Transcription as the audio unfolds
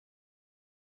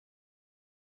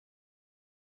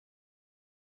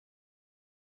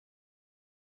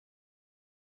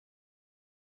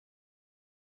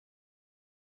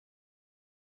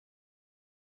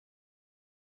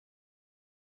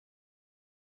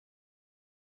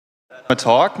My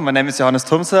talk. My name is Johannes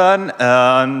Thumshin,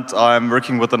 and I'm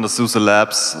working within the SUSE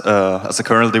labs as a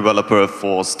kernel developer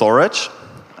for storage.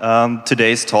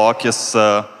 Today's talk is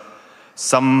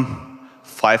some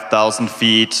 5,000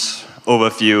 feet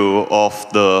overview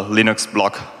of the Linux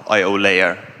block I/O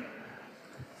layer.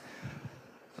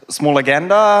 Small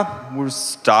agenda. We'll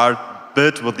start a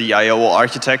bit with the I/O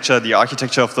architecture, the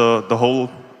architecture of the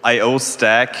whole I/O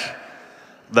stack,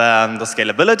 then the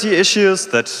scalability issues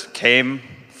that came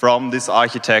from this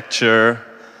architecture.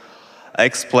 I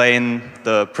explain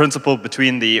the principle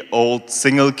between the old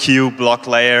single queue block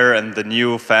layer and the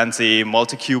new fancy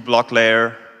multi-queue block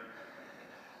layer,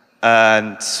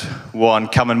 and one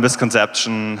common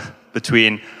misconception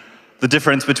between the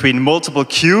difference between multiple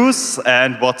queues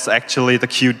and what's actually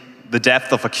the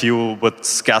depth of a queue with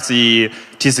SCSI,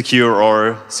 T-Secure,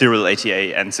 or serial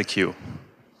ATA NCQ.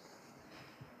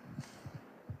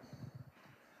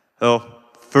 So,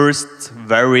 first,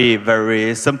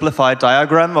 very simplified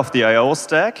diagram of the I/O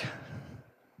stack.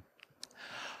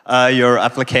 Your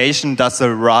application does a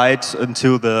write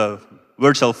into the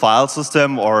virtual file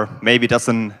system, or maybe does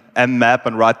an mmap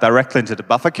and write directly into the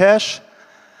buffer cache.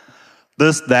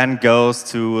 This then goes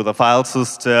to the file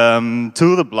system,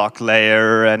 to the block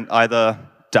layer, and either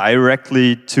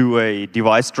directly to a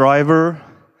device driver,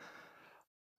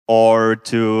 or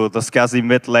to the SCSI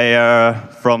mid layer,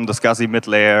 from the SCSI mid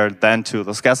layer, then to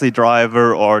the SCSI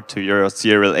driver, or to your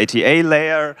serial ATA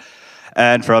layer,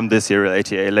 and from the serial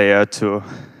ATA layer to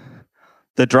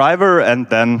the driver, and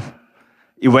then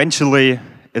eventually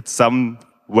it's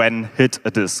when hit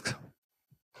a disk.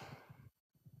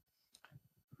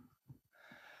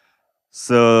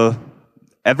 So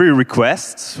every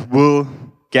request will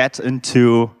get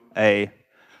into a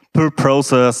per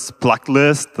process plug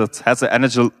list that has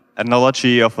an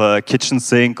analogy of a kitchen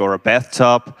sink or a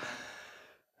bathtub,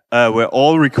 where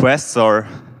all requests or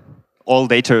all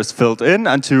data is filled in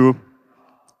onto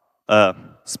a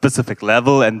specific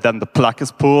level, and then the plug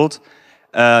is pulled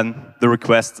and the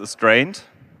request is drained.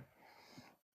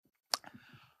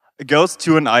 It goes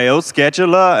to an I/O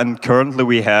scheduler, and currently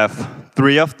we have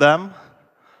 3 of them.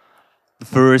 The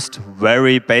first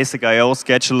very basic I/O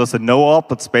scheduler is a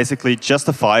no-op. It's basically just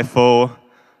a FIFO,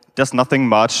 does nothing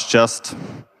much, just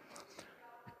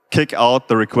kick out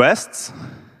the requests.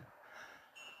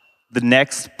 The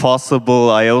next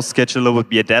possible I/O scheduler would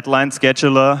be a deadline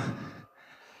scheduler.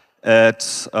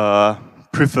 It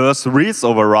prefers reads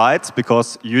over writes,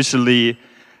 because usually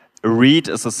a read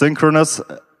is a synchronous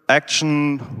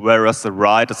action, whereas a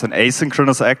write is an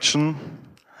asynchronous action.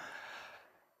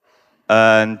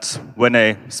 And when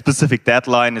a specific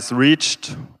deadline is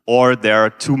reached, or there are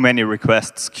too many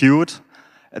requests queued,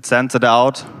 it sends it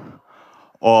out.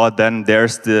 Or then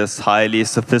there's this highly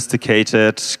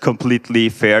sophisticated, completely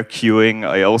fair queuing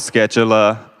I/O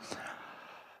scheduler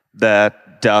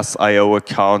that does I/O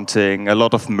accounting, a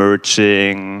lot of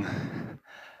merging,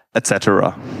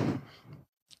 etc.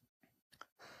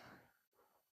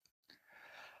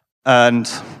 And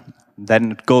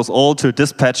then it goes all to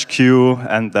dispatch queue,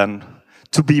 and then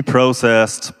to be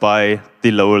processed by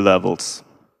the lower levels.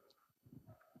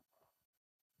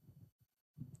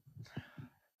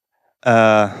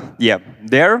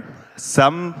 There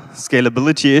some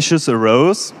scalability issues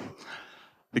arose,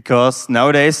 because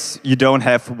nowadays you don't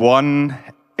have one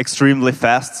extremely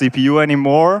fast CPU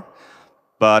anymore,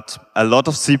 but a lot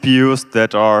of CPUs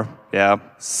that are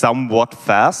somewhat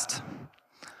fast,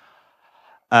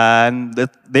 and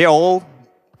they all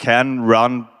can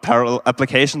run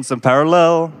applications in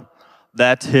parallel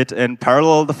that hit in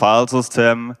parallel the file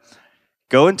system,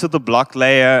 go into the block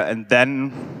layer, and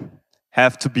then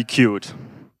have to be queued.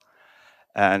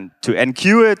 And to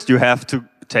enqueue it, you have to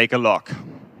take a lock.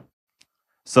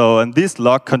 So, and this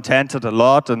lock contented a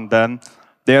lot, and then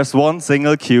there's one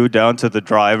single queue down to the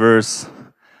drivers,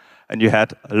 and you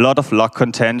had a lot of lock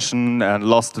contention and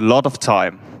lost a lot of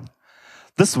time.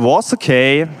 This was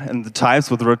okay in the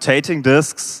times with rotating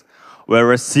disks,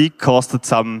 where a seek costed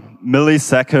some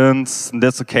milliseconds, and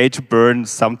that's okay to burn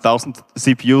some 1,000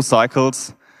 CPU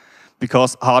cycles,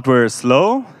 because hardware is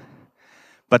slow.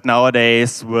 But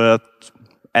nowadays, with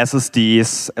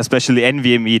SSDs, especially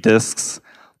NVMe disks,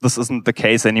 this isn't the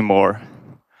case anymore.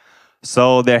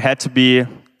 So there had to be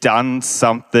done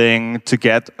something to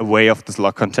get away of this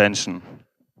lock contention.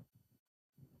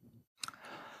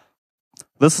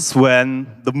 This is when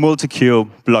the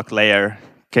multi-queue block layer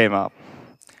came up.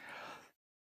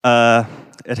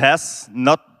 It has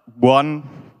not one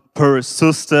per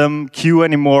system queue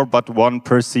anymore, but one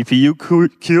per CPU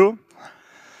queue.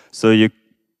 So you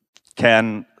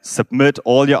can submit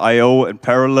all your I/O in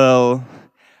parallel,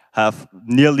 have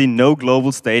nearly no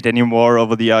global state anymore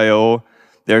over the I/O.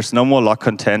 There's no more lock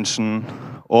contention.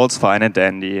 All's fine and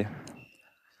dandy.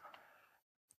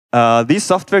 These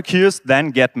software queues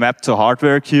then get mapped to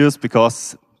hardware queues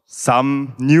because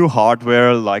some new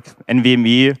hardware like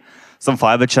NVMe, some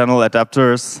fiber channel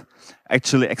adapters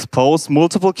actually expose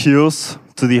multiple queues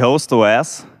to the host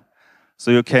OS.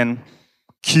 So you can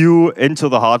queue into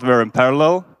the hardware in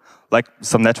parallel, like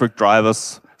some network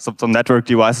drivers, some network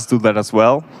devices do that as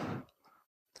well.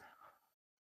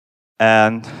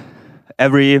 And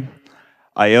every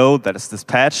I/O that is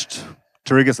dispatched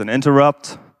triggers an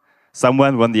interrupt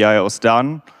somewhere when the I/O is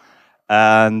done.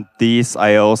 And these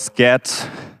I/Os get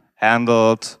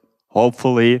handled,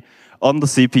 hopefully, on the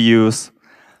CPUs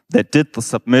that did the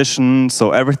submission,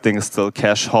 so everything is still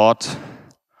cache hot.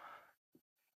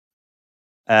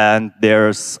 And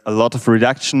there's a lot of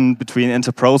reduction between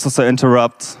interprocessor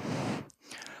interrupts.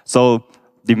 So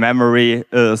the memory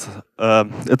is,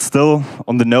 it's still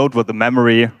on the node where the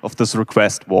memory of this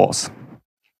request was.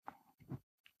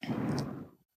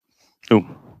 Oh,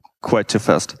 quite too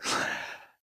fast.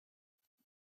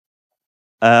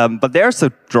 But there's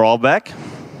a drawback.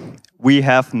 We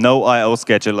have no I/O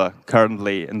scheduler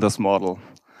currently in this model.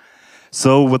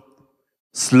 So with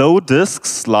slow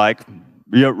disks, like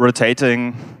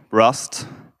rotating Rust,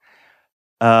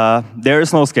 there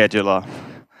is no scheduler.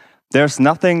 There's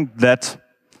nothing that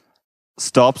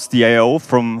stops the I/O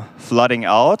from flooding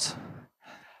out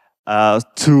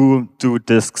to do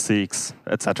disk seeks,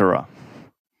 etc.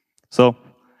 So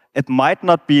it might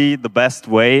not be the best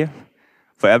way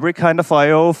for every kind of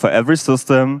I/O, for every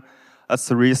system. That's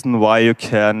the reason why you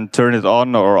can turn it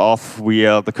on or off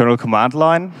via the kernel command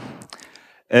line.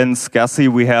 In SCSI,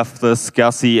 we have the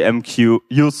SCSI MQ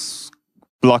use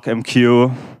block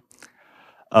MQ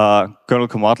kernel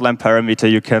command line parameter.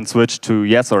 You can switch to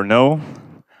yes or no,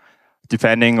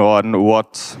 depending on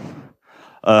what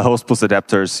host bus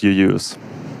adapters you use.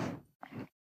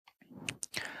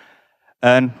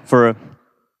 And for a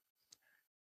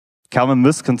common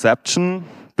misconception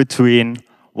between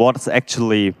what is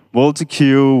actually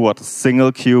multi-queue, what is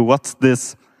single queue, what's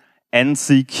this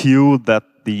NC queue that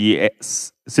the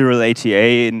serial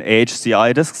ATA and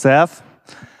AHCI disks have.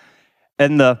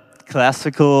 In the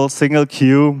classical single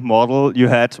queue model, you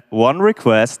had one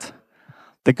request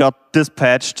that got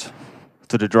dispatched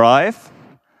to the drive.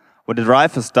 When the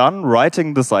drive is done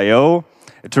writing this I/O,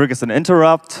 it triggers an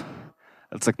interrupt,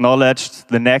 it's acknowledged,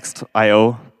 the next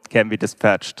I/O can be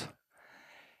dispatched.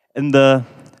 In the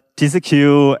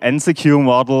TCQ, NCQ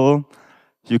model,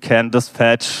 you can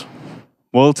dispatch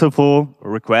multiple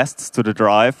requests to the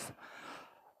drive.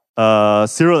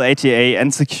 Serial ATA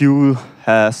NCQ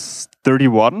has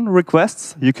 31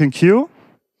 requests you can queue.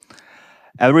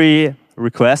 Every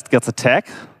request gets a tag,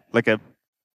 like a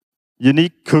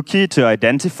unique cookie to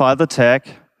identify the tag.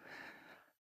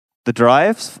 The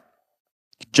drives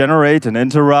generate an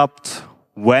interrupt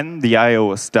when the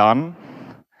I/O is done.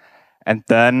 And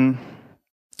then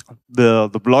the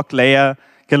block layer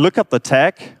can look up the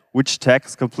tag, which tag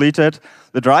is completed.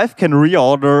 The drive can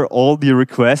reorder all the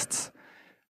requests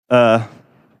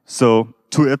so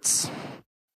to its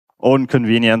own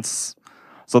convenience.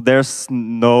 So there's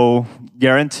no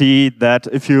guarantee that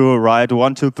if you write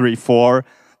 1, 2, 3, 4,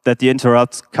 that the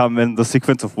interrupts come in the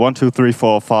sequence of 1, 2, 3,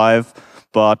 4, 5,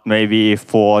 but maybe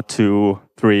 4, 2,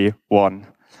 3, 1,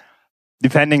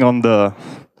 depending on the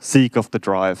seek of the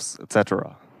drives,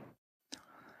 etc.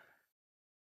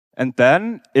 And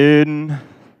then in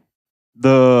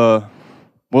the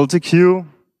multi-queue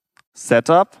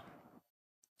setup,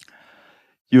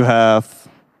 you have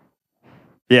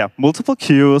multiple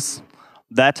queues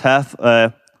that have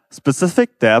a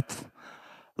specific depth,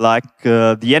 like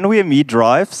the NVMe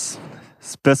drives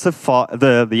specify,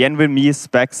 the NVMe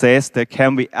spec says there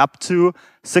can be up to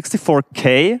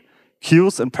 64K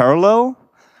queues in parallel,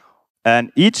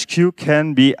 and each queue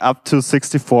can be up to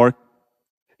 64,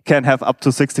 can have up to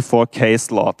 64K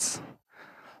slots.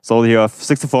 So you have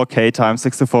 64K times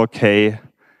 64K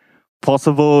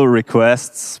possible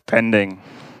requests pending.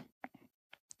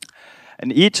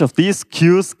 And each of these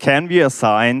queues can be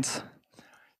assigned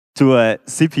to a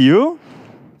CPU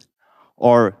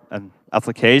or an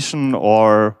application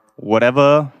or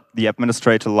whatever the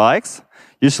administrator likes.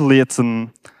 Usually it's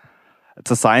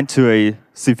assigned to a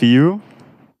CPU.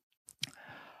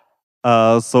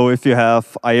 So if you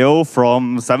have I/O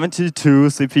from 72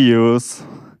 CPUs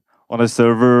on a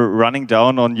server running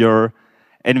down on your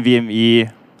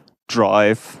NVMe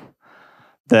drive,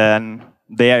 then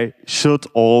they should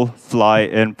all fly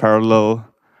in parallel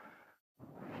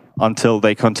until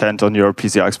they contend on your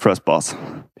PCI Express bus,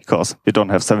 because you don't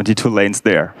have 72 lanes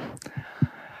there.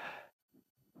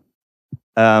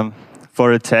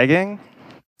 For the tagging,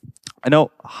 I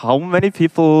know how many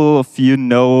people of you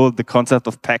know the concept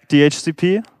of packed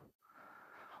DHCP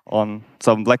on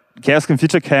some like Chaos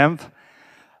Computer Camp.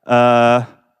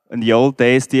 In the old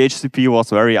days, DHCP was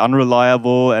very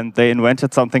unreliable, and they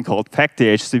invented something called packed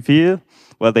DHCP,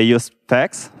 where they used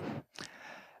packs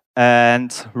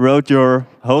and wrote your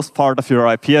host part of your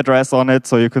IP address on it,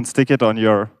 so you can stick it on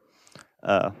your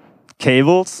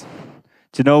cables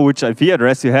to know which IP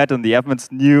address you had, and the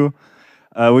admins knew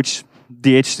which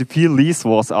DHCP lease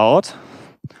was out.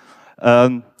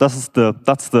 That's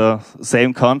the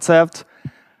same concept.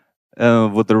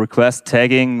 With the request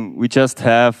tagging, we just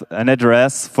have an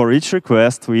address for each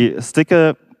request. We stick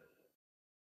a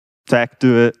tag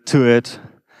to it.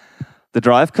 The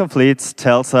drive completes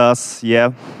tells us,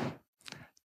 yeah,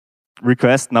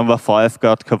 request number 5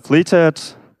 got completed.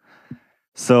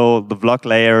 So the block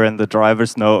layer and the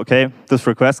drivers know, okay, this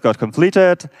request got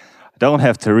completed. I don't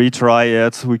have to retry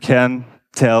it. We can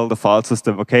tell the file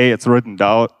system, okay, it's written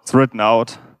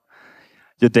out.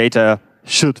 Your data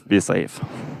should be safe.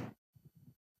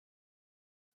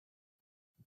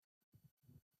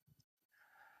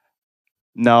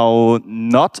 Now,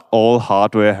 not all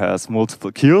hardware has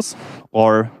multiple queues,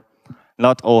 or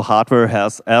not all hardware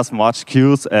has as much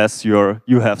queues as you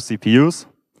have CPUs.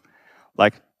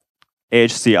 Like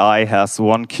HCI has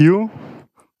 1 queue,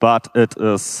 but it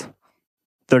is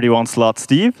 31 slots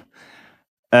deep.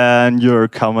 And your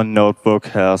common notebook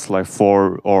has like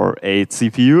 4 or 8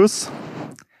 CPUs.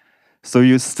 So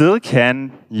you still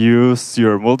can use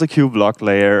your multi-queue block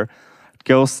layer. It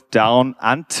goes down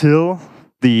until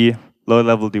the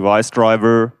low-level device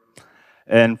driver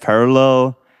in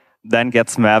parallel then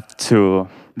gets mapped to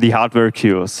the hardware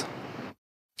queues.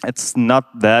 It's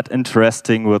not that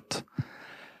interesting with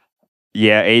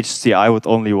HCI with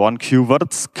only 1 queue, but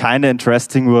it's kind of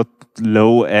interesting with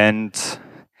low-end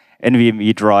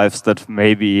NVMe drives that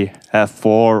maybe have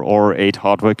 4 or 8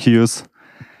 hardware queues,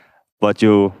 but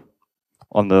you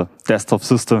on the desktop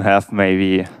system have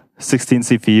maybe 16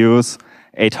 CPUs,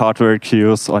 8 hardware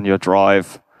queues on your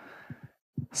drive.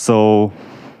 So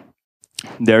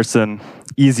there's an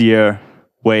easier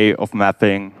way of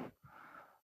mapping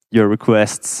your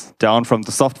requests down from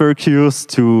the software queues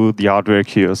to the hardware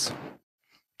queues.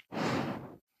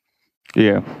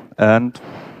 Yeah, and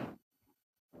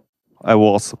I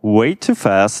was way too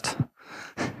fast.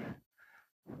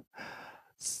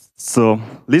 So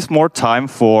leaves more time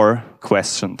for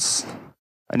questions.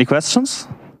 Any questions?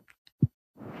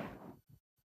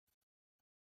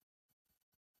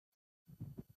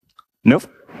 Nope.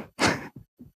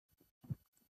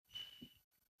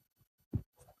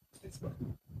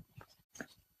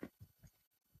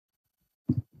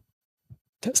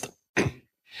 Test.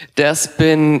 There's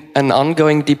been an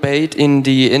ongoing debate in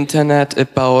the internet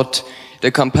about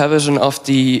the comparison of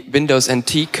the Windows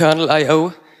NT kernel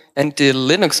I/O and the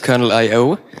Linux kernel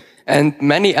I/O, and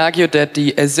many argue that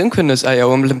the asynchronous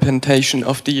I/O implementation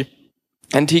of the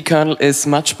NT kernel is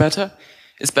much better,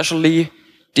 especially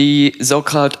the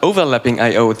so-called overlapping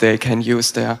I/O they can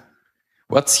use there.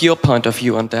 What's your point of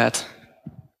view on that?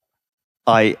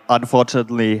 I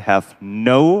unfortunately have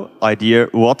no idea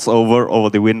what's over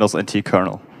the Windows NT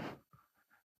kernel.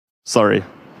 Sorry,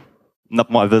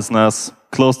 not my business.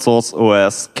 Closed source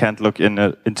OS, can't look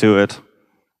into it.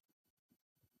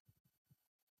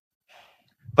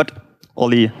 But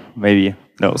Ollie maybe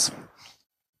knows.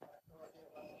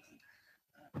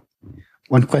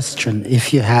 One question,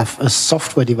 if you have a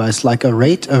software device like a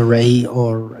RAID array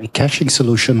or a caching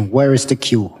solution, where is the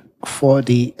queue? For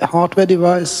the hardware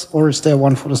device, or is there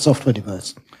one for the software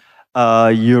device?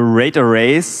 Your RAID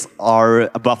arrays are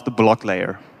above the block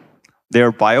layer.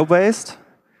 They're bio-based,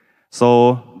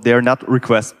 so they're not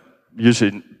request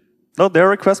usually. No, they're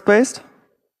request-based.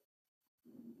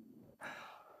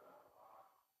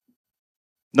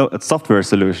 No, it's software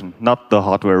solution, not the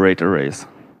hardware RAID arrays.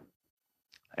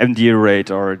 MD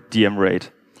RAID or DM RAID.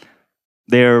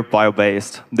 They're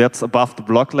bio-based. That's above the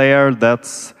block layer.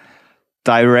 That's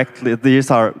directly, these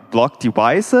are block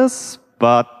devices,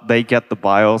 but they get the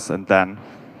BIOS and then.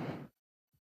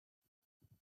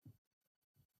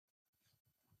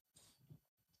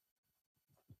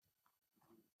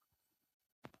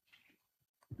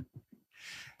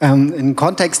 In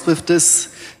context with this,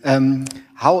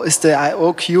 how is the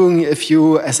I/O queuing if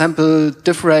you assemble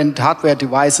different hardware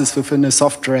devices within a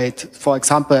soft RAID? For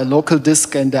example, a local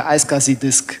disk and the iSCSI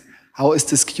disk. How is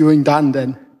this queuing done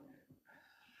then?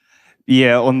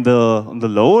 Yeah, on the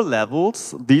lower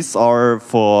levels, these are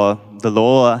for the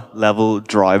lower level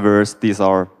drivers. These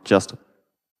are just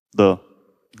the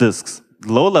disks.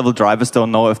 Low level drivers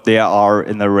don't know if they are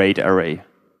in a RAID array.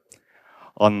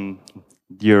 on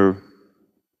your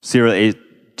serial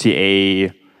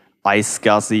ATA,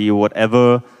 iSCSI,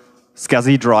 whatever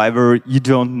SCSI driver, you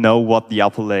don't know what the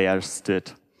upper layers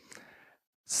did.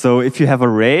 So if you have a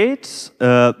RAID,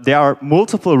 there are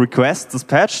multiple requests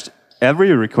dispatched.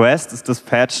 Every request is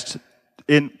dispatched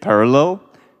in parallel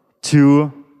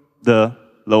to the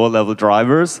lower level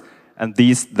drivers, and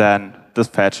these then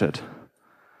dispatch it.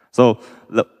 So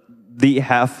they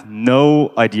have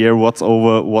no idea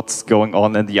what's going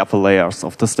on in the upper layers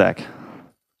of the stack.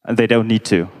 And they don't need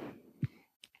to.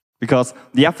 Because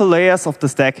the upper layers of the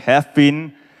stack have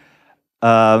been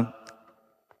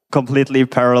completely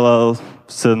parallel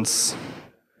since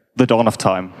the dawn of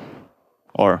time,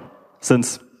 or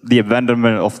since the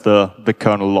abandonment of the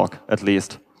kernel lock, at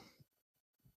least.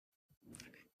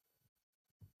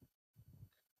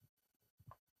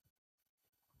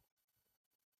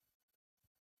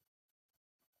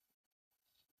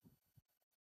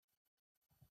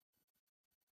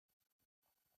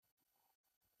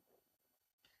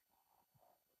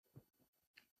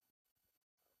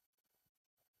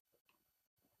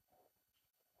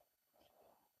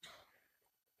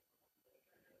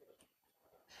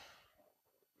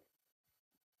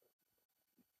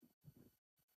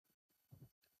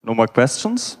 No more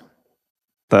questions?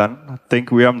 Then I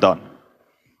think we are done.